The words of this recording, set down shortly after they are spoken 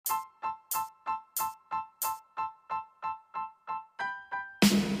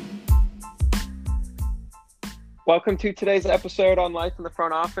Welcome to today's episode on Life in the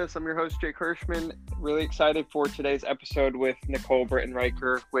Front Office. I'm your host, Jake Hirschman. Really excited for today's episode with Nicole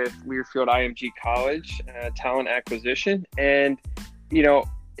Britton-Riker with Learfield IMG College, talent acquisition. And,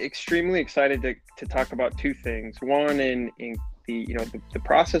 extremely excited to talk about two things. One, in the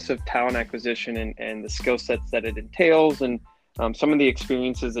process of talent acquisition and the skill sets that it entails, and some of the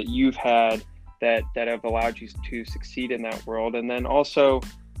experiences that you've had that have allowed you to succeed in that world. And then also,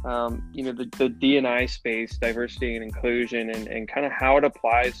 the D&I space, diversity and inclusion, and kind of how it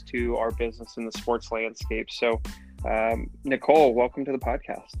applies to our business in the sports landscape. So, Nicole, welcome to the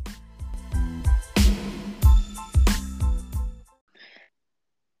podcast.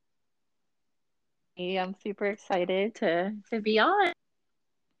 I'm super excited to be on.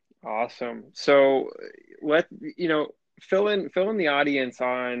 Awesome. So fill in the audience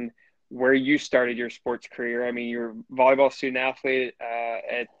on where you started your sports career. I mean, you're a volleyball student athlete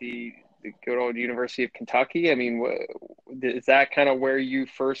at the good old University of Kentucky. I mean, is that kind of where you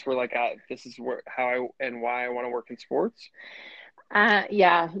first were like, this is how and why I want to work in sports?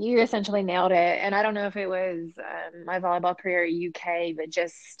 Yeah, you essentially nailed it. And I don't know if it was my volleyball career at UK, but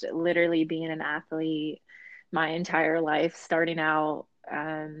just literally being an athlete my entire life, starting out,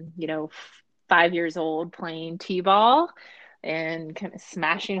 5 years old playing t-ball and kind of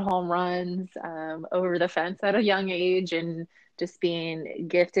smashing home runs over the fence at a young age, and just being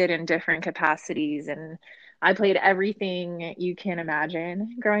gifted in different capacities. And I played everything you can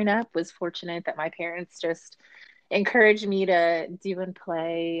imagine growing up. Was fortunate that my parents just encouraged me to do and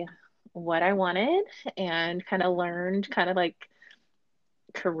play what I wanted, and kind of learned kind of like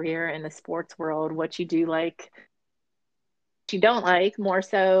career in the sports world, what you do like, what you don't like, more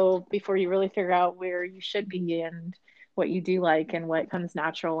so before you really figure out where you should be and what you do like and what comes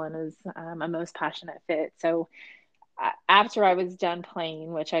natural and is a most passionate fit. So after I was done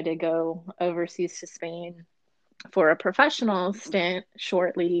playing, which I did go overseas to Spain for a professional stint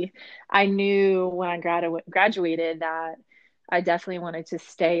shortly, I knew when I graduated that I definitely wanted to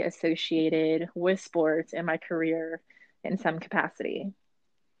stay associated with sports in my career in some capacity.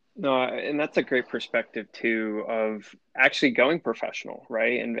 No, and that's a great perspective too of actually going professional,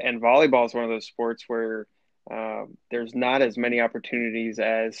 right? And volleyball is one of those sports where there's not as many opportunities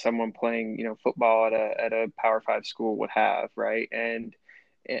as someone playing, football at a Power Five school would have, right? And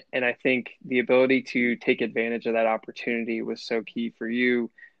I think the ability to take advantage of that opportunity was so key for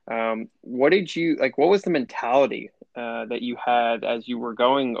you. What did you like? What was the mentality that you had as you were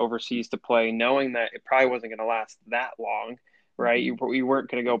going overseas to play, knowing that it probably wasn't going to last that long, right? Mm-hmm. You weren't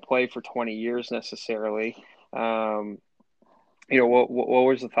going to go play for 20 years necessarily. What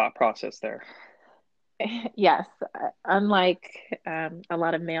was the thought process there? Yes, unlike a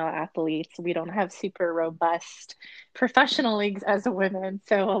lot of male athletes, we don't have super robust professional leagues as a woman.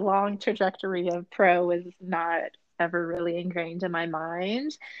 So a long trajectory of pro was not ever really ingrained in my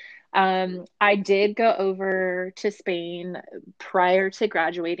mind. I did go over to Spain prior to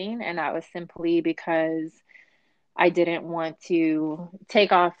graduating, and that was simply because I didn't want to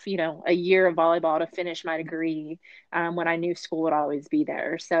take off, a year of volleyball to finish my degree when I knew school would always be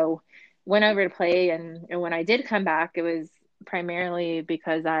there. So went over to play, and when I did come back, it was primarily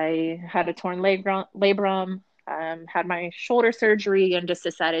because I had a torn labrum, had my shoulder surgery, and just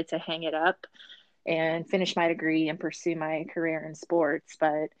decided to hang it up and finish my degree and pursue my career in sports.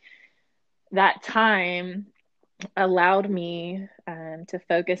 But that time allowed me to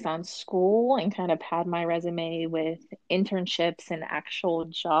focus on school and kind of pad my resume with internships and actual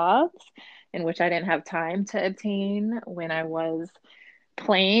jobs, in which I didn't have time to obtain when I was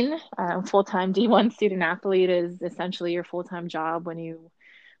playing. Full-time D1 student athlete is essentially your full-time job when you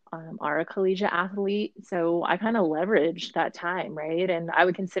are a collegiate athlete. So I kind of leveraged that time, right? And I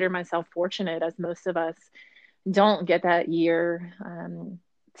would consider myself fortunate, as most of us don't get that year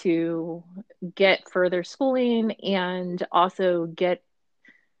to get further schooling and also get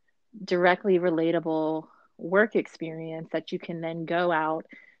directly relatable work experience that you can then go out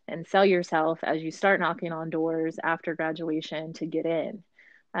and sell yourself as you start knocking on doors after graduation to get in.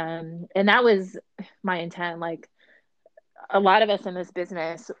 And that was my intent. Like, a lot of us in this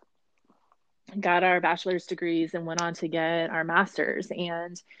business got our bachelor's degrees and went on to get our master's.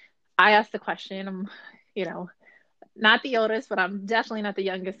 And I asked the question, you know, not the oldest, but I'm definitely not the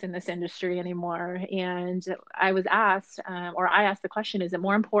youngest in this industry anymore. And I was asked, or I asked the question, is it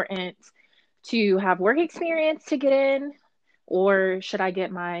more important to have work experience to get in, or should I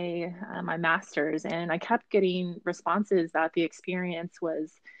get my master's? And I kept getting responses that the experience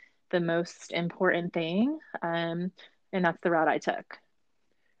was the most important thing, and that's the route I took.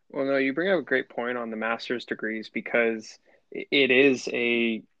 Well, no, you bring up a great point on the master's degrees because it is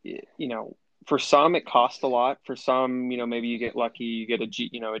a, for some it costs a lot. For some, maybe you get lucky, you get a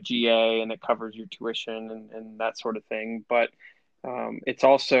GA and it covers your tuition and that sort of thing. But it's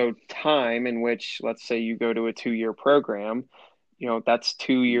also time in which, let's say you go to a 2-year program, that's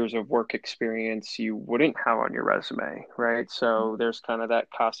 2 years of work experience you wouldn't have on your resume, right? So there's kind of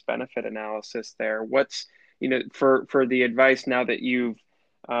that cost benefit analysis there. What's, for the advice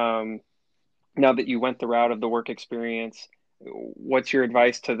um, now that you went the route of the work experience, what's your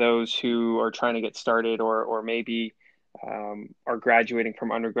advice to those who are trying to get started or maybe are graduating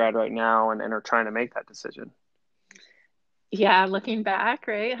from undergrad right now and are trying to make that decision? Yeah, looking back,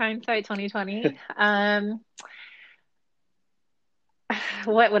 right? Hindsight 2020.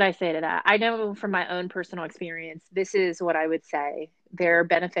 What would I say to that? I know from my own personal experience, this is what I would say. There are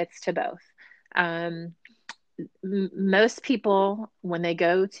benefits to both. Um, Most people, when they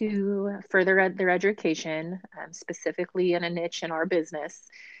go to further their education, specifically in a niche in our business,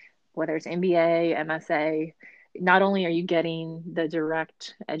 whether it's MBA, MSA, not only are you getting the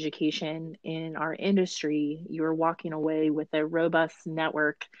direct education in our industry, you're walking away with a robust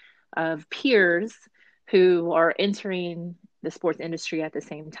network of peers who are entering the sports industry at the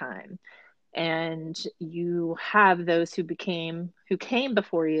same time. And you have those who came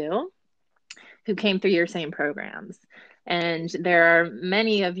before you, who came through your same programs. And there are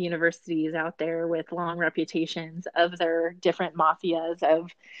many of universities out there with long reputations of their different mafias of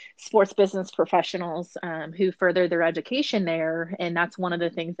sports business professionals who further their education there. And that's one of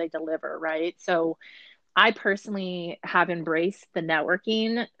the things they deliver, right? So I personally have embraced the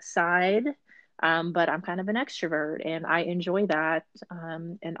networking side, but I'm kind of an extrovert and I enjoy that.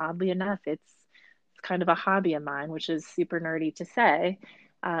 And oddly enough, it's kind of a hobby of mine, which is super nerdy to say.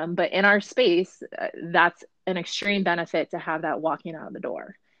 But in our space, that's an extreme benefit to have that walking out the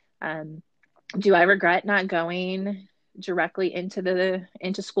door. Um, do I regret not going directly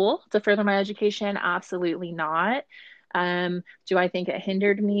into school to further my education? Absolutely not. Do I think it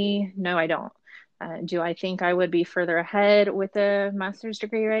hindered me? No, I don't. Do I think I would be further ahead with a master's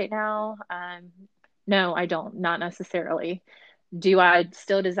degree right now? No, I don't. Not necessarily. Do I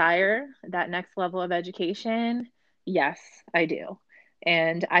still desire that next level of education? Yes, I do.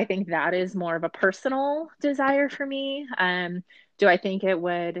 And I think that is more of a personal desire for me. Do I think it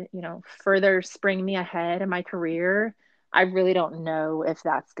would, further spring me ahead in my career? I really don't know if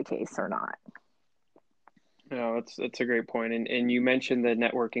that's the case or not. No, it's a great point. And you mentioned the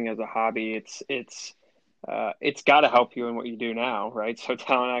networking as a hobby. It's got to help you in what you do now, right? So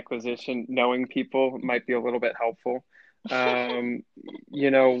talent acquisition, knowing people might be a little bit helpful. Um,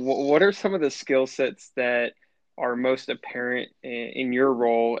 what are some of the skill sets that are most apparent in your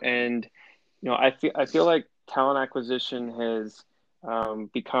role? And I feel like talent acquisition has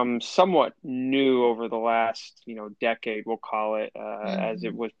become somewhat new over the last decade, we'll call it, as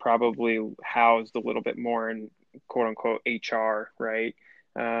it Mhm. was probably housed a little bit more in quote unquote HR, right?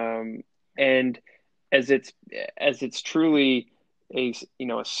 Um, and as it's as it's truly a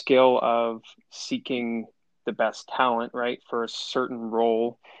skill of seeking the best talent, right, for a certain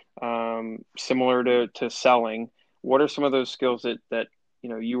role, similar to selling. What are some of those skills that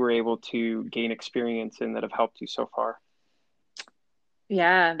you were able to gain experience in that have helped you so far?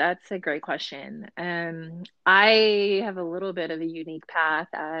 Yeah, that's a great question. I have a little bit of a unique path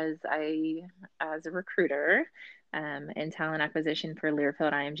as a recruiter, in talent acquisition for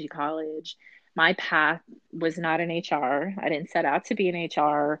Learfield IMG College. My path was not in HR. I didn't set out to be in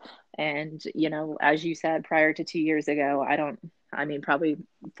HR. And, as you said, prior to 2 years ago, I mean, probably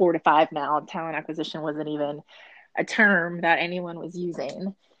 4 to 5 now, talent acquisition wasn't even a term that anyone was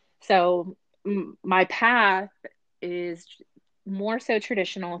using. So my path is more so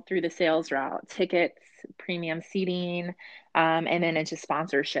traditional through the sales route, tickets, premium seating, and then into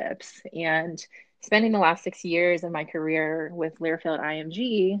sponsorships. And spending the last 6 years of my career with Learfield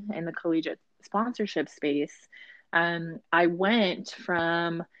IMG in the collegiate sponsorship space, I went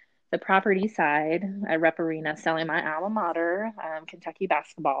from the property side at Rep Arena selling my alma mater, Kentucky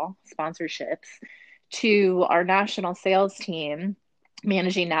basketball sponsorships, to our national sales team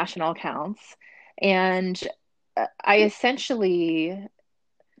managing national accounts. And I essentially,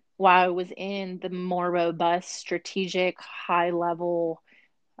 while I was in the more robust, strategic, high level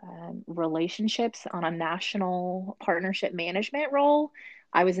relationships on a national partnership management role,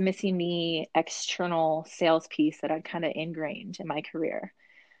 I was missing the external sales piece that I kind of ingrained in my career.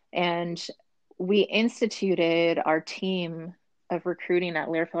 And we instituted our team of recruiting at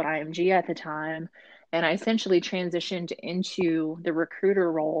Learfield IMG at the time. And I essentially transitioned into the recruiter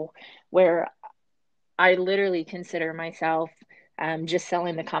role where I literally consider myself just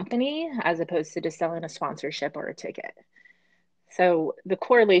selling the company as opposed to just selling a sponsorship or a ticket. So the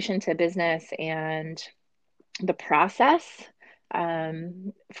correlation to business and the process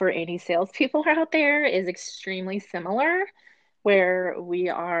for any salespeople out there is extremely similar, where we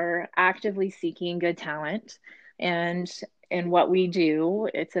are actively seeking good talent. And in what we do,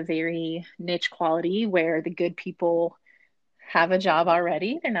 it's a very niche quality where the good people have a job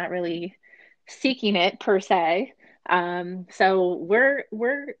already. They're not really seeking it per se. So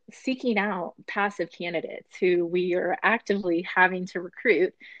we're seeking out passive candidates who we are actively having to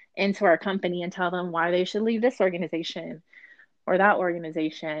recruit into our company and tell them why they should leave this organization or that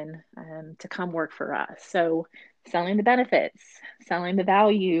organization to come work for us. So selling the benefits, selling the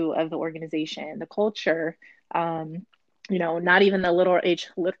value of the organization, the culture, not even the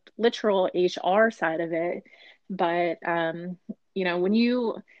literal HR side of it, but when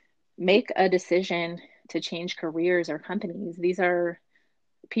you make a decision to change careers or companies, these are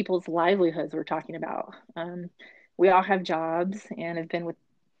people's livelihoods we're talking about. We all have jobs and have been with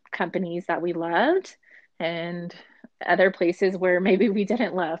companies that we loved and other places where maybe we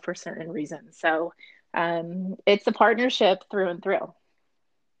didn't love for certain reasons. So it's a partnership through and through.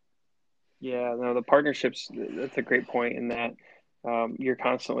 Yeah, no, the partnerships, that's a great point in that you're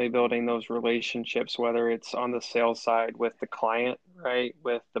constantly building those relationships, whether it's on the sales side with the client, right,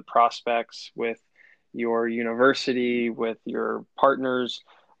 with the prospects, with your university, with your partners,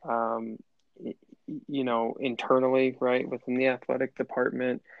 um, internally, right, within the athletic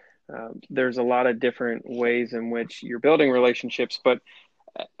department. There's a lot of different ways in which you're building relationships, but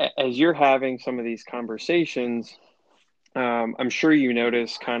as you're having some of these conversations, I'm sure you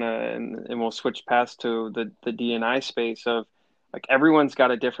notice kind of, and we'll switch past to the D&I space of like everyone's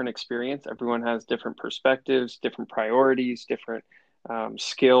got a different experience. Everyone has different perspectives, different priorities, different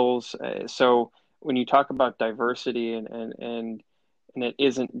skills. So when you talk about diversity and it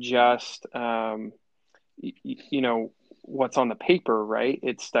isn't just what's on the paper, right?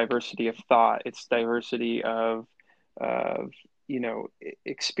 It's diversity of thought. It's diversity of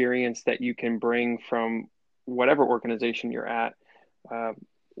experience that you can bring from whatever organization you're at. Uh,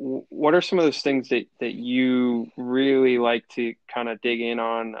 what are some of those things that you really like to kind of dig in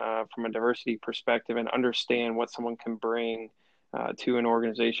on from a diversity perspective and understand what someone can bring to an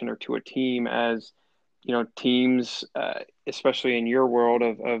organization or to a team as teams, especially in your world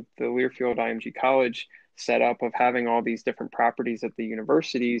of the Learfield IMG College setup of having all these different properties at the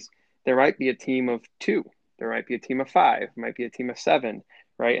universities, there might be a team of two, there might be a team of five, might be a team of seven,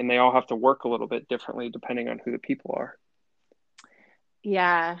 right? And they all have to work a little bit differently depending on who the people are.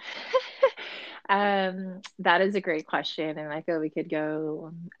 Yeah. That is a great question, and I feel we could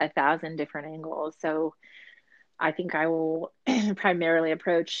go a thousand different angles. So I think I will primarily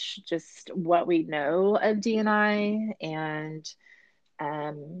approach just what we know of DNI and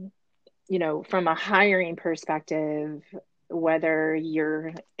um, from a hiring perspective, whether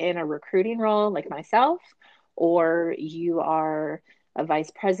you're in a recruiting role like myself, or you are a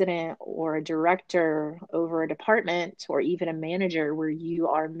vice president or a director over a department, or even a manager where you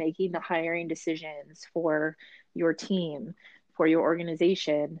are making the hiring decisions for your team, for your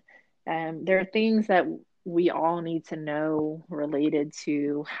organization. There are things that we all need to know related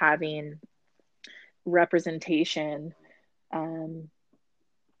to having representation um,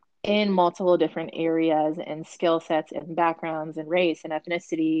 in multiple different areas and skill sets and backgrounds and race and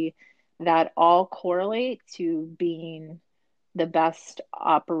ethnicity that all correlate to being the best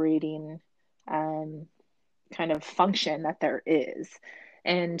operating um, kind of function that there is.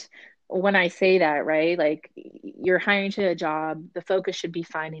 And when I say that, right, like you're hiring to a job, the focus should be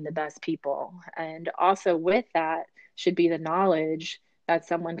finding the best people. And also with that should be the knowledge that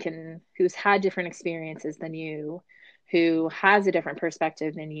someone who's had different experiences than you, who has a different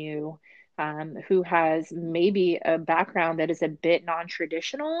perspective than you, who has maybe a background that is a bit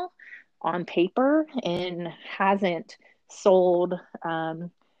non-traditional on paper and hasn't sold,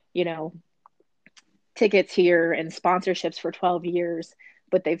 you know, tickets here and sponsorships for 12 years,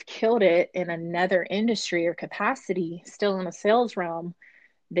 but they've killed it in another industry or capacity, still in the sales realm.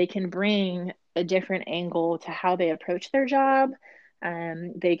 They can bring a different angle to how they approach their job.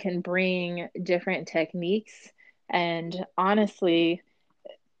 They can bring different techniques. And honestly,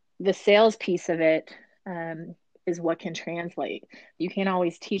 the sales piece of it is what can translate. You can't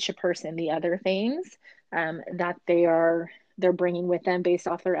always teach a person the other things that they're bringing with them based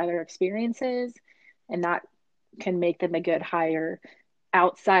off their other experiences, and that can make them a good hire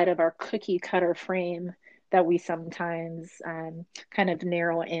outside of our cookie cutter frame that we sometimes kind of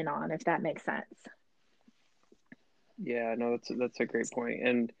narrow in on, if that makes sense. Yeah, no, that's a great point.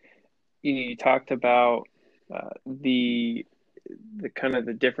 And you talked about the kind of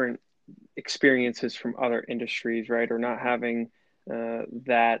the different experiences from other industries, right? Or not having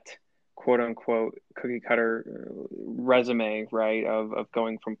that quote unquote cookie cutter resume, right? Of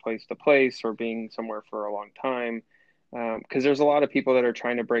going from place to place or being somewhere for a long time. Because there's a lot of people that are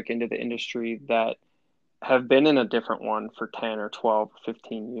trying to break into the industry that have been in a different one for 10 or 12 or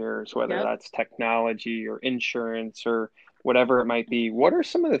 15 years, whether Yep. that's technology or insurance or whatever it might be. What are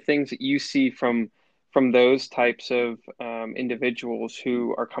some of the things that you see from those types of individuals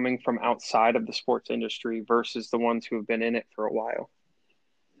who are coming from outside of the sports industry versus the ones who have been in it for a while?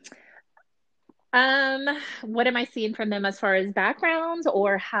 Um, what am I seeing from them as far as backgrounds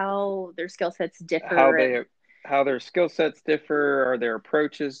or how their skill sets How differ and they how their skill sets differ, are their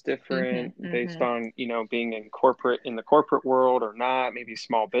approaches hmm different based hmm on, being in the corporate world or not, maybe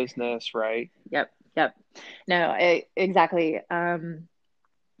small business, right? Yep, yep. No, exactly.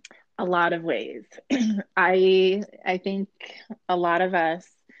 A lot of ways. I think a lot of us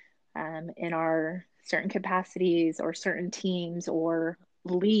in our certain capacities or certain teams or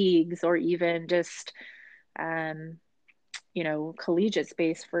leagues or even just um, collegiate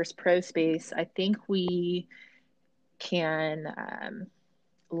space versus pro space, I think we can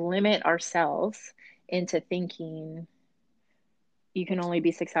limit ourselves into thinking you can only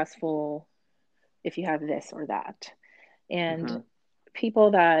be successful if you have this or that. And Hmm.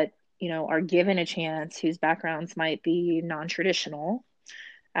 people that, are given a chance whose backgrounds might be non-traditional,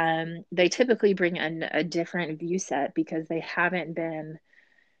 they typically bring in a different view set because they haven't been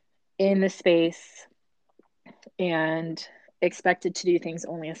in the space and expected to do things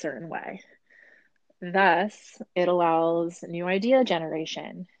only a certain way. Thus, it allows new idea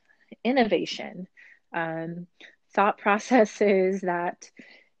generation, innovation, um, thought processes that,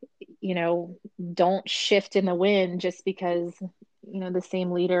 you know, don't shift in the wind just because, the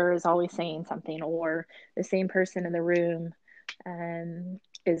same leader is always saying something or the same person in the room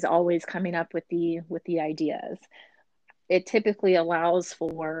is always coming up with the ideas. It typically allows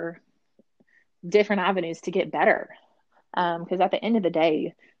for different avenues to get better. Because at the end of the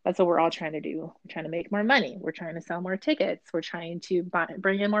day, that's what we're all trying to do. We're trying to make more money. We're trying to sell more tickets. We're trying to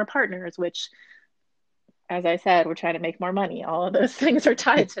bring in more partners, which, as I said, we're trying to make more money. All of those things are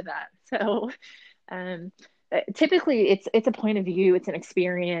tied to that. So, um, typically, it's a point of view, it's an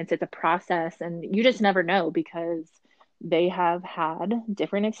experience, it's a process, and you just never know because they have had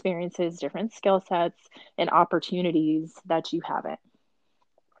different experiences, different skill sets, and opportunities that you haven't.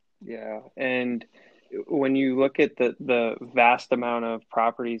 Yeah, and when you look at the vast amount of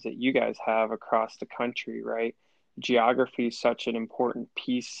properties that you guys have across the country, right? Geography is such an important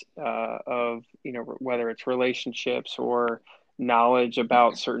piece of, whether it's relationships or knowledge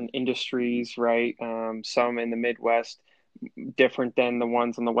about certain industries, right? Some in the Midwest different than the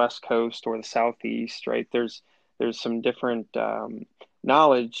ones on the West Coast or the Southeast, right? There's some different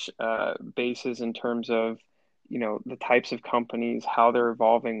knowledge bases in terms of the types of companies, how they're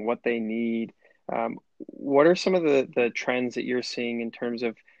evolving, what they need. What are some of the trends that you're seeing in terms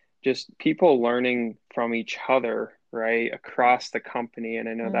of just people learning from each other, right, across the company? And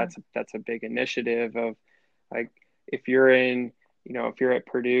I know Mm. that's a big initiative of like if you're in if you're at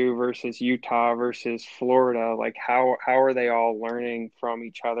Purdue versus Utah versus Florida, like how are they all learning from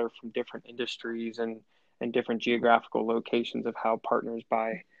each other from different industries and different geographical locations of how partners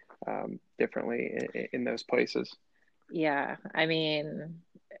buy differently in those places? Yeah, I mean,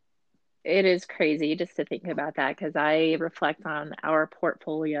 it is crazy just to think about that because I reflect on our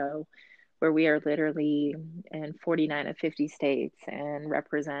portfolio where we are literally in 49 of 50 states and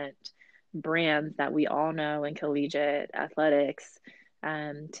represent brands that we all know in collegiate athletics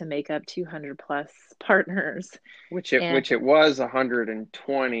to make up 200 plus partners. And Which it was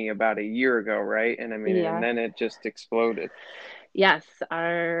 120 about a year ago, right? And I mean, and yeah, then it just exploded. yes,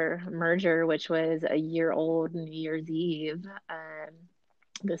 our merger, which was a year old New Year's Eve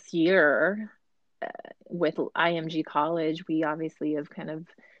this year with IMG College, we obviously have kind of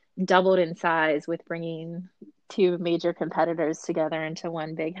doubled in size with bringing two major competitors together into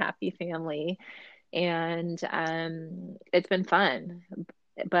one big happy family. And it's been fun.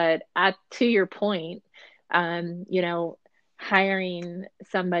 But to your point, hiring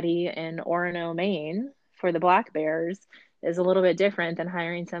somebody in Orono, Maine for the Black Bears is a little bit different than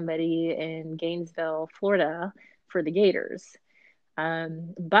hiring somebody in Gainesville, Florida for the Gators.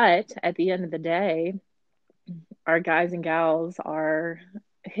 But at the end of the day, our guys and gals are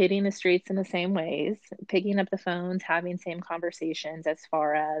hitting the streets in the same ways, picking up the phones, having same conversations as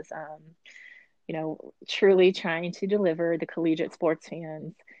far as truly trying to deliver the collegiate sports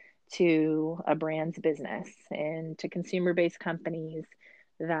fans to a brand's business and to consumer-based companies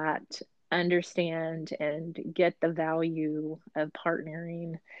that understand and get the value of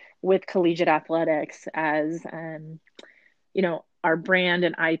partnering with collegiate athletics as our brand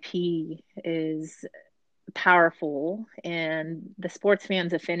and IP is powerful, and the sports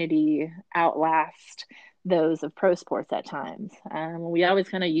fans' affinity outlast those of pro sports at times. We always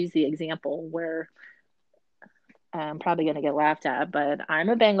kind of use the example where I'm probably going to get laughed at, but I'm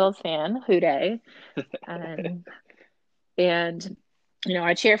a Bengals fan, Houday, um, and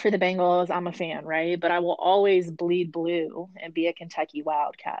I cheer for the Bengals. I'm a fan, right? But I will always bleed blue and be a Kentucky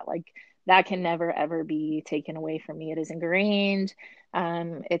Wildcat. Like that can never ever be taken away from me. It is ingrained.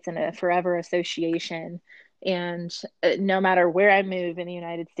 It's in a forever association. And no matter where I move in the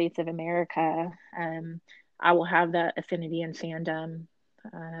United States of America, I will have that affinity and fandom,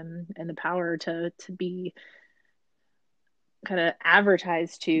 and the power to be kind of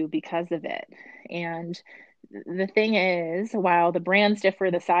advertised to because of it. And the thing is, while the brands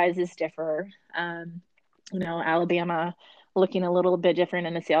differ, the sizes differ. Alabama looking a little bit different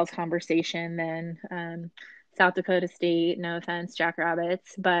in the sales conversation than South Dakota State. No offense,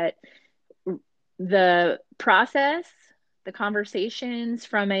 Jackrabbits, but the process, the conversations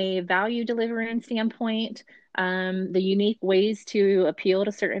from a value delivering standpoint, the unique ways to appeal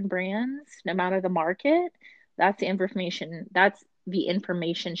to certain brands, no matter the market, that's the information. That's the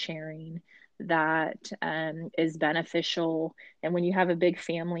information sharing that is beneficial. And when you have a big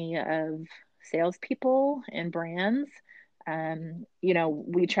family of salespeople and brands,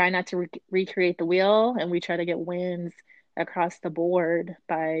 we try not to recreate the wheel, and we try to get wins across the board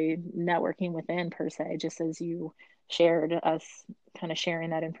by networking within, per se, just as you shared us kind of sharing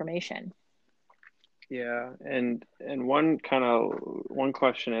that information. Yeah, and one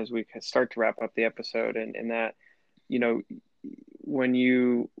question as we start to wrap up the episode, and that, you know, when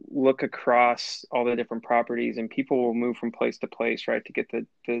you look across all the different properties, and people will move from place to place, right, to get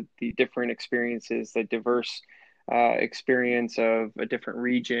the different experiences, the diverse experience of a different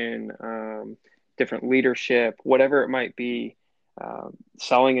region, different leadership, whatever it might be,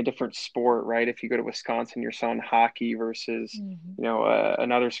 selling a different sport, right? If you go to Wisconsin, you're selling hockey versus, Mm-hmm.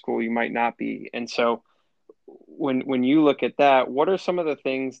 another school you might not be. And so when you look at that, what are some of the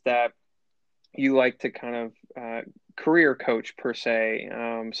things that you like to kind of career coach per se,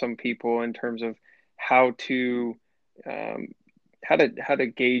 some people in terms of how to um, how to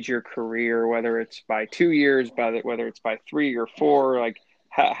gauge your career, whether it's by 2 years, whether it's by 3 or 4, like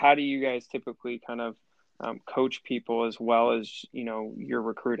how do you guys typically kind of coach people as well as you're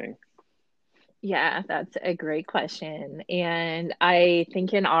recruiting? Yeah, that's a great question. And I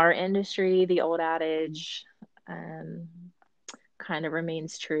think in our industry, the old adage um, kind of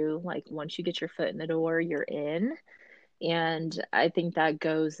remains true. Like once you get your foot in the door, you're in. And I think that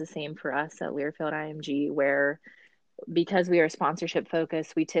goes the same for us at Learfield IMG, where because we are sponsorship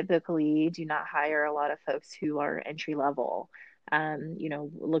focused, we typically do not hire a lot of folks who are entry level.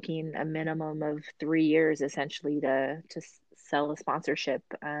 Looking a minimum of 3 years essentially to sell a sponsorship,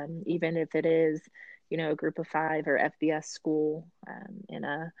 even if it is, a group of five or FBS school in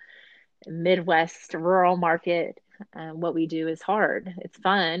a Midwest rural market. What we do is hard. It's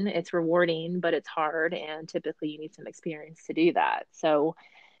fun, it's rewarding, but it's hard, and typically you need some experience to do that. So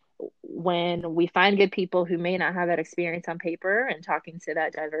when we find good people who may not have that experience on paper, and talking to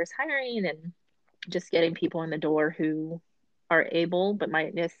that diverse hiring and just getting people in the door who are able but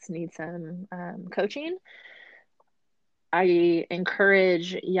might just need some coaching, I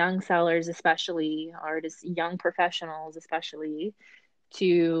encourage young sellers, especially, or just young professionals, especially,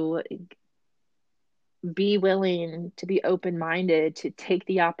 to be willing to be open minded to take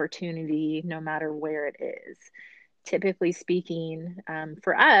the opportunity no matter where it is. Typically speaking,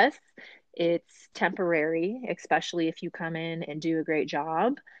 for us, it's temporary, especially if you come in and do a great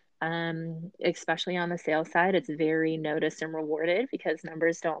job. Especially on the sales side, it's very noticed and rewarded because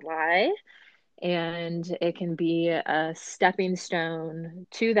numbers don't lie. And it can be a stepping stone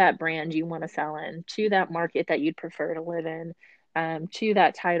to that brand you want to sell in, to that market that you'd prefer to live in, to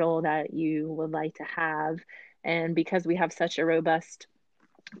that title that you would like to have. And because we have such a robust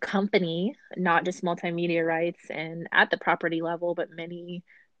company, not just multimedia rights and at the property level, but many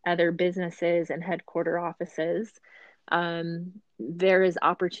other businesses and headquarter offices, there is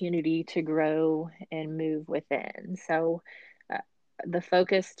opportunity to grow and move within. So uh, the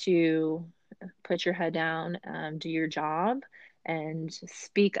focus to put your head down, do your job, and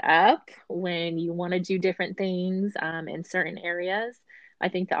speak up when you want to do different things in certain areas. I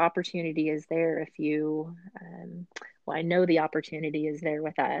think the opportunity is there if you, well, I know the opportunity is there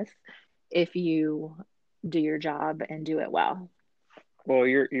with us if you do your job and do it well. Well,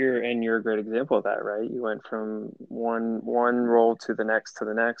 you're a great example of that, right? You went from one role to the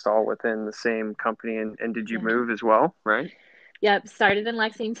next, all within the same company. And did you Yeah. move as well, right? Yep, started in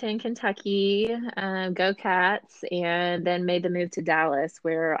Lexington, Kentucky, go Cats, and then made the move to Dallas,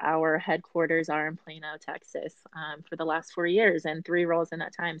 where our headquarters are in Plano, Texas, for the last 4 years and three roles in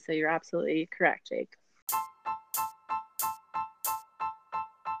that time. So you're absolutely correct, Jake.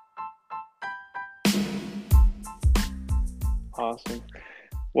 Awesome.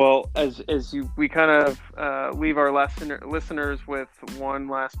 Well, we kind of leave our listeners with one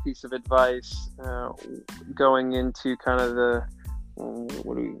last piece of advice going into kind of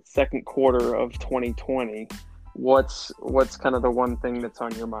the second quarter of 2020. What's kind of the one thing that's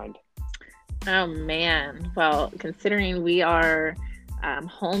on your mind? Oh man. Well, considering we are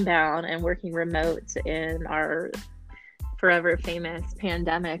homebound and working remote in our forever famous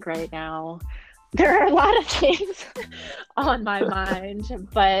pandemic right now, there are a lot of things on my mind.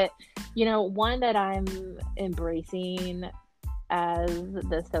 But, one that I'm embracing as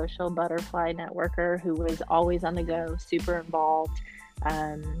the social butterfly networker who was always on the go, super involved,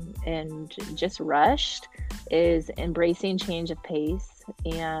 and just rushed, is embracing change of pace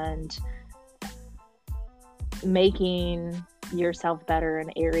and making yourself better in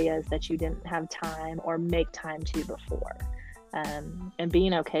areas that you didn't have time or make time to before, and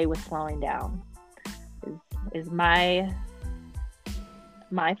being okay with slowing down is my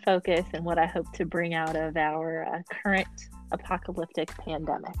focus and what I hope to bring out of our current apocalyptic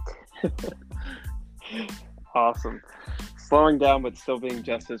pandemic. Awesome. Slowing down but still being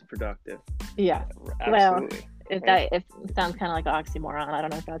just as productive. Yeah. Absolutely. Well, it sounds kind of like an oxymoron. I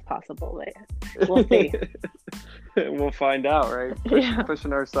don't know if that's possible, but we'll see. We'll find out, right?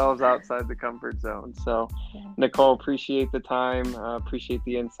 Pushing ourselves outside the comfort zone. So, Nicole, appreciate the time, appreciate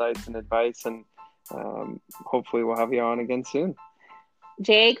the insights and advice, and hopefully we'll have you on again soon.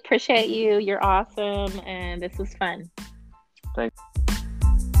 Jake, appreciate you. You're awesome, and this was fun. Thanks.